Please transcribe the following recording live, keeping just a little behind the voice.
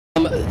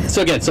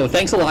So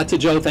thanks a lot to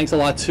Joe, thanks a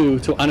lot to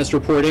Honest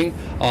Reporting,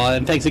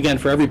 and thanks again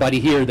for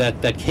everybody here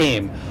that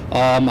came.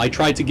 I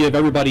tried to give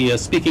everybody a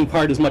speaking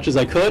part as much as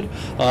I could.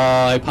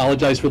 I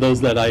apologize for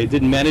those that I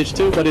didn't manage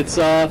to, but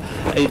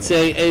just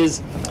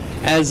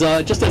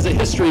as a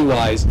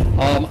history-wise,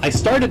 I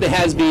started the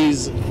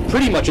Hasbys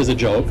pretty much as a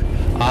joke.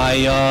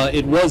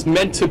 It was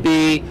meant to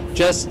be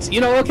just,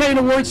 okay, an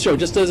awards show,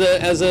 just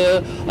as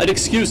an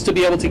excuse to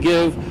be able to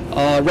give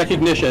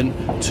recognition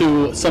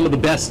to some of the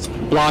best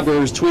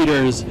bloggers,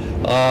 tweeters,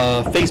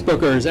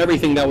 Facebookers,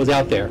 everything that was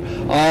out there.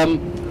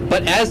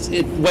 But as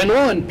it went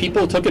on,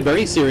 people took it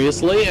very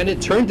seriously, and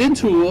it turned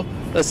into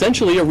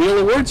essentially a real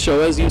awards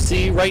show, as you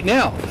see right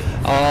now.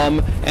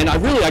 And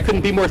I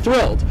couldn't be more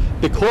thrilled,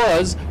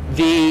 because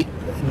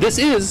this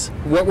is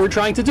what we're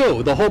trying to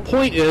do. The whole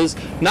point is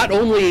not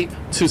only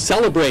to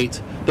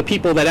celebrate the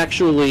people that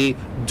actually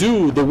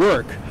do the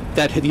work,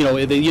 that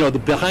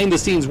the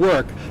behind-the-scenes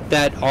work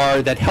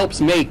that helps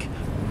make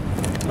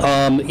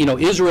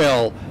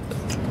Israel,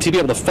 to be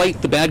able to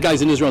fight the bad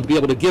guys in Israel, to be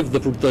able to give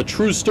the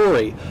true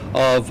story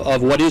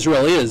of what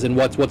Israel is and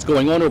what's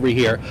going on over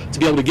here, to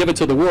be able to give it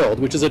to the world,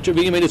 which is it's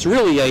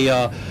really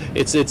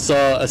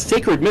a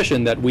sacred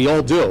mission that we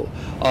all do.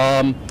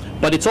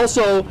 But it's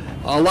also,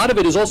 a lot of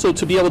it is also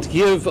to be able to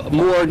give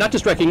more, not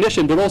just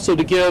recognition, but also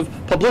to give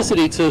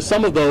publicity to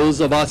some of those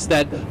of us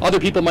that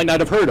other people might not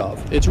have heard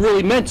of. It's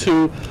really meant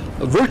to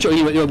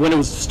virtually, when it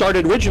was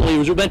started originally, it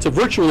was meant to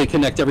virtually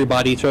connect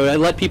everybody, to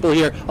let people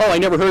hear, oh, I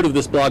never heard of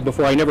this blog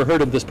before, I never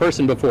heard of this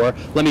person before,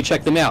 let me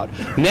check them out.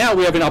 Now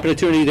we have an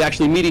opportunity to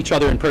actually meet each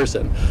other in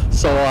person.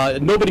 So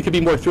nobody could be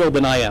more thrilled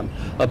than I am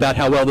about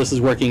how well this is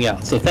working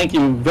out. So thank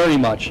you very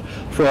much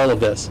for all of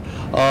this,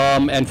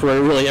 and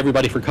for really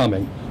everybody for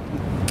coming.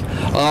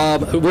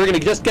 We're going to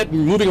just get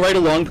moving right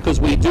along, because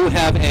we do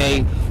have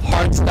a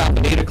hard stop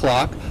at 8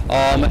 o'clock.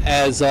 And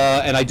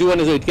I do want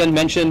to again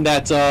mention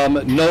that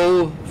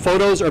no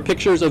photos or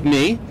pictures of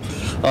me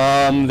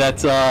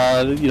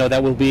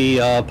that will be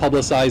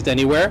publicized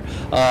anywhere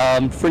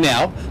for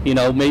now.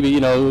 Maybe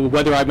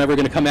whether I'm ever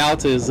going to come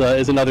out is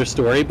another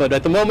story. But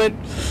at the moment,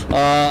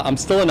 I'm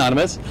still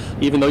anonymous,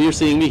 even though you're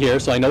seeing me here.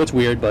 So I know it's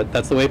weird, but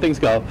that's the way things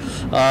go.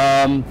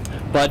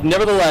 But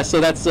nevertheless, so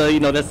that's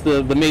that's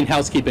the main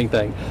housekeeping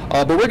thing.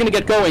 But we're going to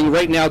get going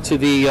right now to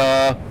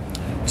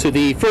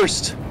the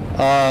first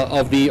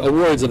of the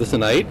awards of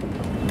tonight.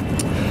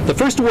 The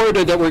first award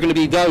that we're going to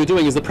be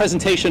doing is the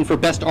presentation for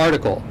Best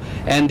Article,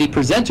 and the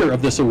presenter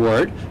of this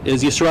award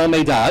is Yisrael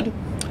Medad,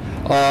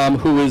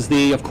 who is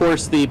of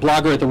course, the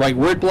blogger at the Right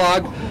Word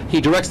blog. He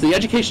directs the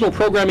educational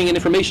programming and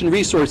information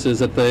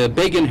resources at the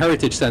Begin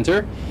Heritage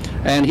Center,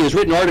 and he has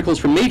written articles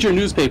for major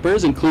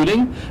newspapers,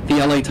 including the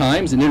LA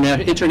Times and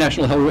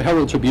International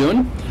Herald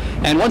Tribune.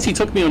 And once he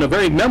took me on a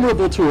very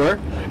memorable tour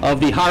of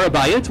the Har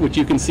HaBayit, which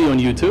you can see on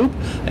YouTube,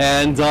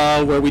 and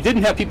where we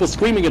didn't have people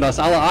screaming at us,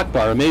 Allah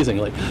Akbar,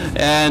 amazingly.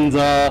 And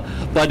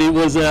but it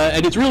was,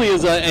 and it really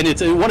is, and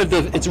it's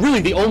it's really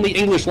the only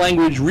English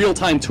language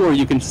real-time tour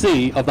you can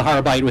see of the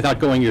Har HaBayit without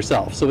going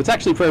yourself. So it's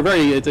actually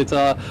it's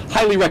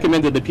highly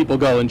recommended that people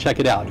go and check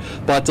it out.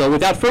 But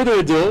without further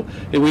ado,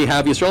 we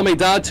have Yisrael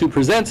Medad to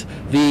present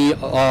the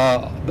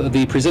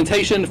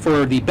presentation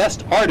for the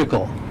Best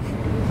Article.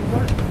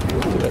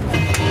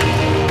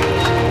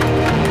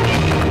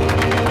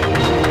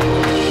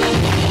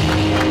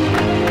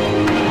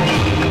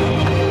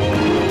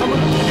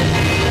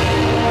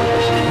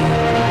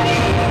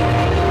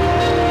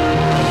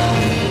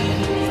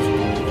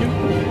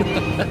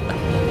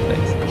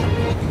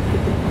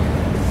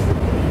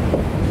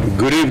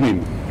 Good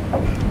evening.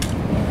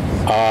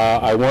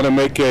 I want to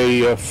make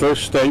a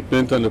first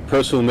statement on the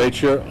personal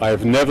nature. I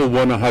have never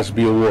won a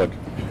Hasby Award.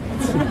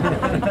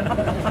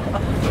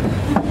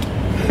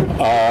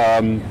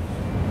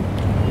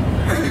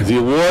 The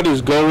award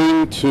is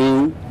going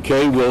to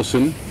Kay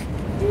Wilson.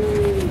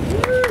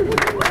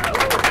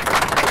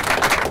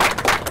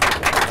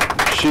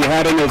 She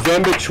had a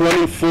November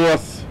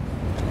 24th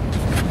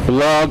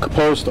blog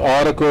post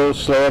article /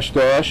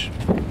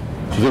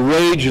 The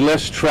Rage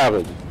Less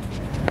Traveled.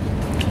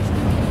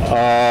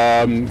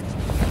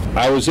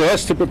 I was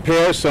asked to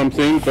prepare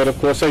something, but of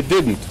course I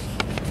didn't.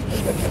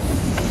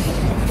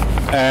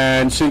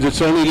 And since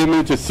it's only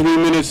limited to 3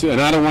 minutes,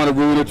 and I don't want to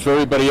ruin it for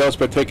everybody else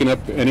by taking up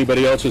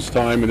anybody else's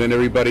time, and then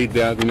everybody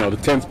down, the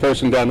 10th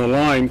person down the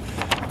line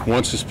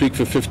wants to speak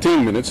for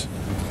 15 minutes,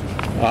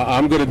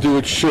 I'm going to do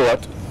it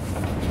short.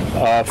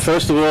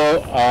 First of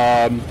all,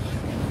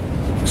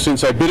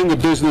 since I've been in the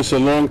business a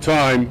long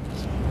time,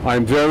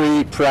 I'm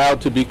very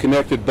proud to be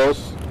connected both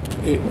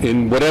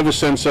in whatever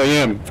sense I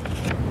am,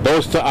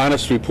 both to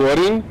Honest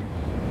Reporting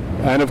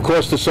and of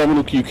course to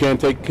someone who you can't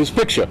take his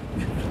picture.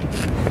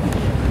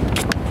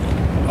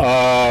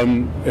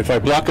 If I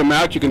block him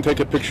out, you can take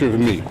a picture of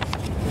me.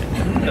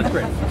 That's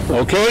great.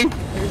 Okay?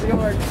 Here's the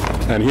award.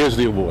 And here's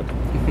the award.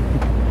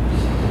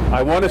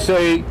 I want to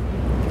say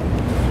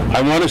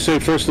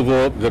first of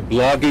all that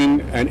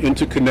blogging and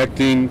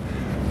interconnecting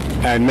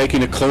and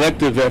making a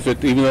collective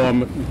effort, even though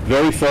I'm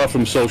very far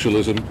from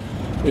socialism,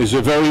 is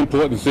a very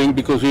important thing,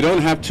 because we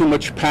don't have too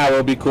much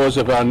power because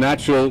of our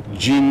natural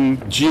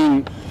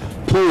gene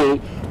pool,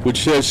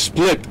 which says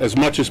split as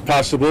much as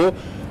possible.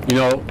 You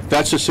know,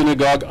 that's a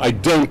synagogue I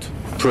don't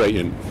pray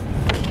in.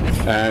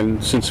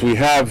 And since we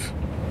have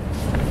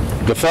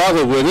the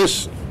Father with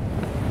us,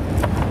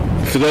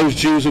 for those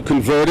Jews who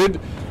converted,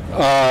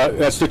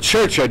 that's the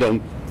church I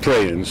don't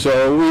pray in.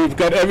 So we've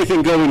got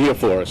everything going here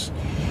for us.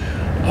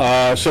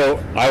 So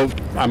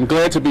I'm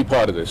glad to be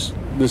part of this.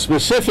 The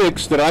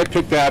specifics that I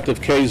picked out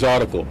of Kay's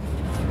article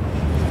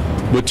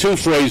were two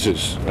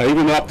phrases. I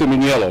even marked them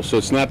in yellow, so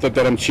it's not that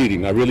I'm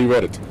cheating. I really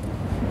read it.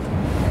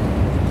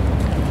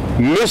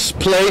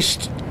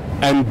 Misplaced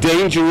and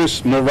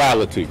dangerous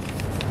morality.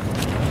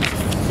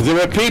 There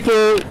are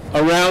people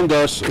around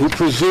us who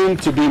presume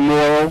to be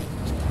moral,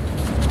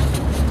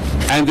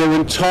 and their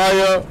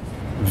entire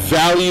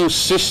value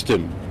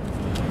system,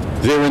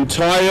 their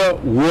entire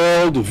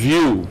world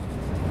view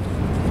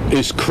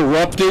is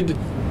corrupted,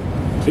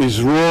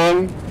 is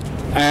wrong,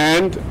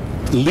 and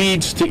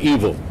leads to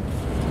evil.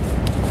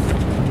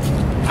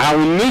 Our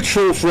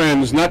neutral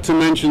friends, not to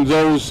mention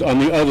those on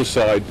the other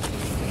side,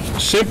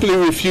 simply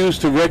refuse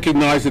to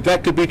recognize that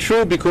that could be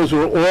true, because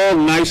we're all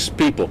nice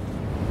people.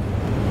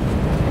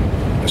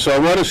 So I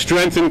want to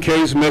strengthen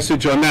Kay's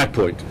message on that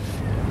point.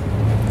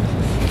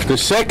 The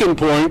second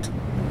point,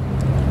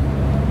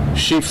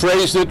 she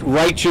phrased it,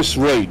 righteous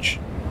rage.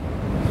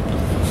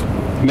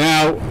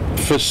 Now,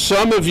 for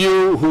some of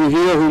you who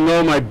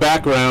know my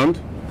background,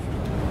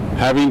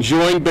 having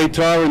joined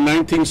Beitar in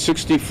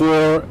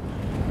 1964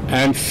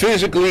 and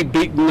physically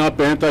beaten up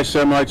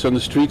anti-Semites on the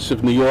streets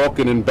of New York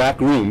and in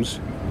back rooms,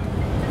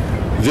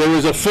 there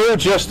is a full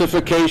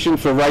justification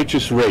for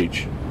righteous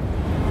rage.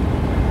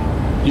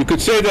 You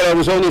could say that I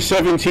was only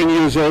 17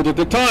 years old at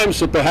the time,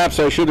 so perhaps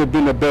I should have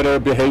been a better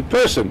behaved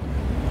person.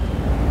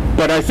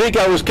 But I think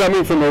I was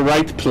coming from a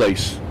right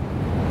place.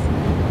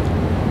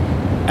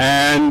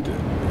 And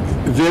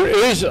there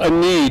is a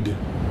need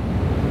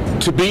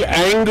to be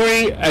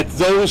angry at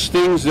those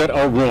things that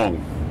are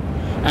wrong,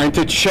 and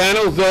to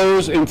channel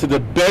those into the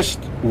best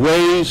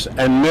ways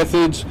and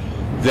methods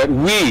that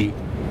we,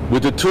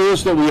 with the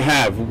tools that we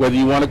have, whether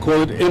you want to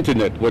call it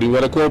internet, whether you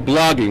want to call it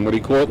blogging, whether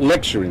you call it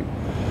lecturing.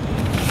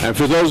 And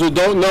for those who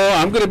don't know,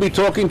 I'm going to be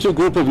talking to a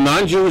group of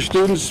non-Jewish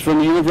students from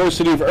the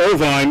University of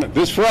Irvine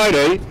this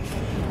Friday,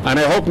 and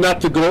I hope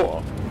not to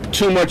go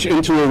too much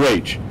into a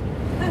rage.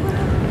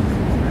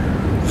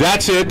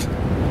 That's it.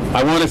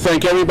 I want to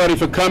thank everybody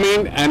for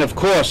coming, and of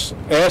course,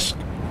 ask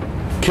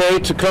Kay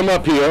to come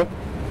up here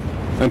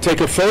and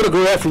take a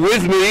photograph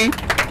with me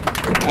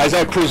as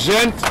I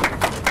present,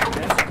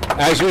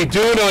 as we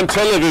do it on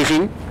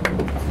television.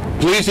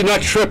 Please do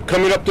not trip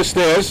coming up the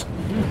stairs.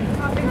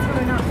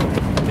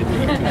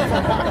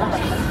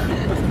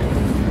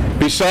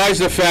 Besides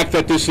the fact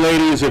that this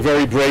lady is a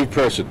very brave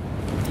person,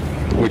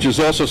 which is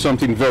also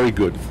something very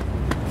good.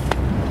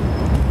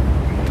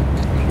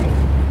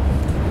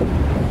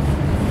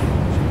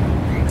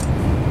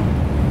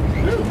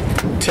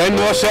 Ten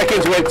more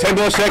seconds, wait, 10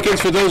 more seconds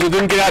for those who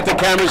didn't get out the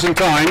cameras in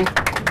time.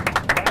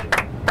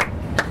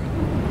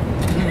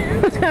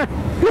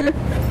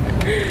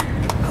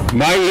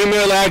 My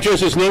email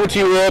address is known to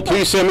you all.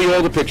 Please send me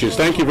all the pictures.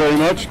 Thank you very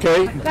much,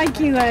 Kay. Thank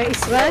you,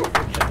 Yisrael.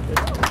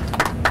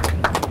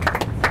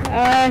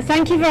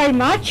 Thank you very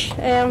much.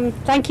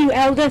 Thank you,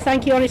 Elder.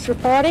 Thank you, Honest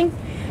Reporting.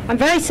 I'm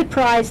very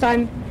surprised.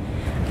 I'm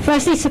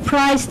firstly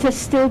surprised to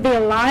still be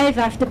alive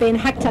after being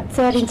hacked up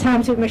 13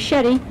 times with a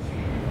machete.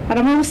 And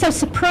I'm also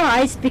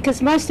surprised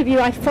because most of you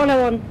I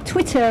follow on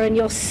Twitter, and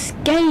your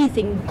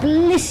scathing,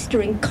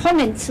 blistering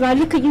comments, and I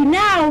look at you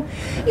now,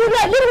 you're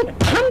like little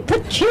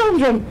pampered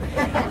children.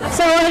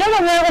 So I don't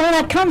know where all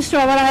that comes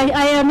from, but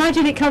I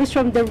imagine it comes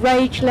from the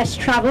rage less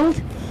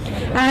travelled.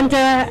 And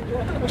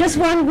just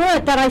one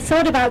word that I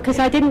thought about, because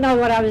I didn't know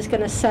what I was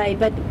going to say,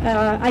 but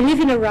I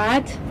live in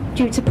Arad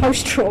due to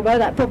post-trauma.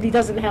 That probably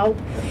doesn't help.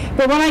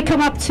 But when I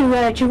come up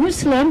to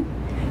Jerusalem,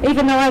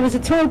 even though I was a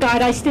tour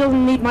guide, I still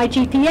need my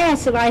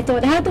GPS, and I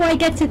thought, how do I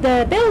get to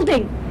the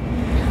building?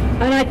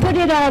 And I put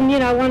it on, you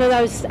know, one of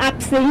those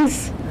app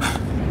things,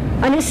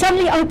 and it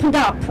suddenly opened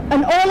up,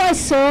 and all I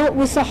saw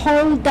was the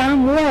whole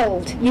damn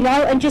world, you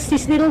know, and just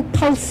this little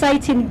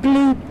pulsating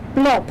blue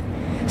blob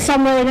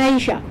somewhere in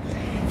Asia.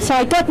 So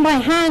I got my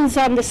hands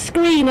on the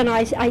screen, and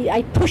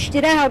I pushed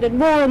it out and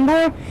more,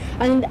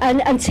 and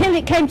until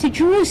it came to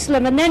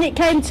Jerusalem, and then it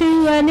came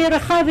to near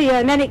Rehavia,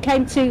 and then it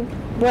came to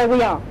where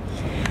we are.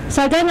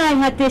 So then I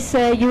had this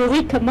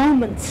eureka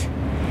moment,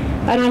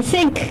 and I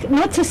think,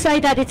 not to say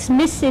that it's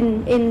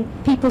missing in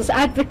people's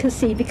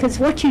advocacy, because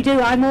what you do,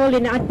 I'm all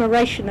in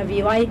admiration of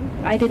you. I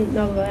didn't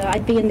know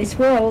I'd be in this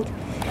world.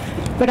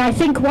 But I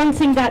think one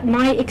thing that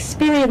my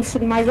experience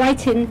and my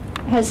writing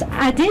has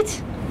added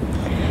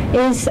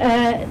is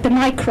the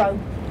micro,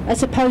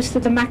 as opposed to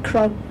the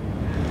macro.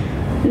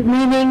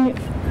 Meaning,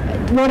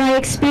 what I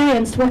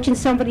experienced watching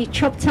somebody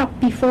chopped up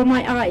before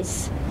my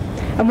eyes,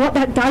 and what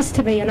that does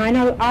to me, and I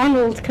know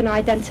Arnold can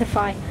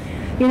identify.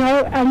 you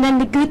know, and then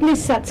the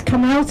goodness that's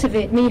come out of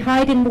it, me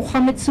hiding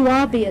Muhammad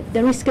Suwabi at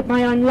the risk of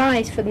my own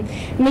life, and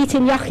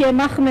meeting Yahya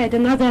Mahmoud,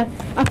 another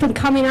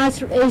up-and-coming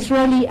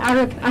Israeli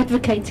Arab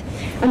advocate,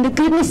 and the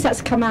goodness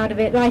that's come out of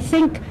it. And I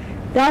think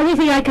the only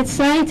thing I could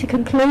say to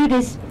conclude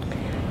is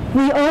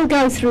we all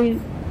go through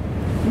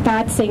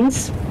bad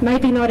things,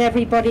 maybe not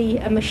everybody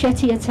a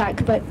machete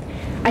attack, but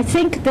I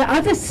think the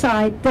other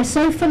side, they're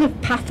so full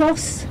of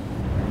pathos,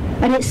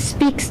 and it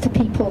speaks to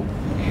people.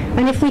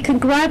 And if we can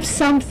grab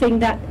something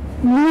that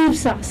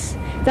moves us,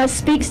 that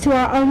speaks to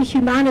our own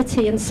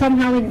humanity, and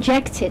somehow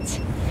inject it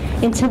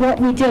into what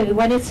we do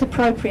when it's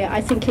appropriate,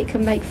 I think it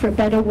can make for a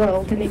better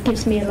world, and it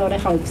gives me a lot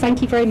of hope.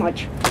 Thank you very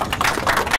much.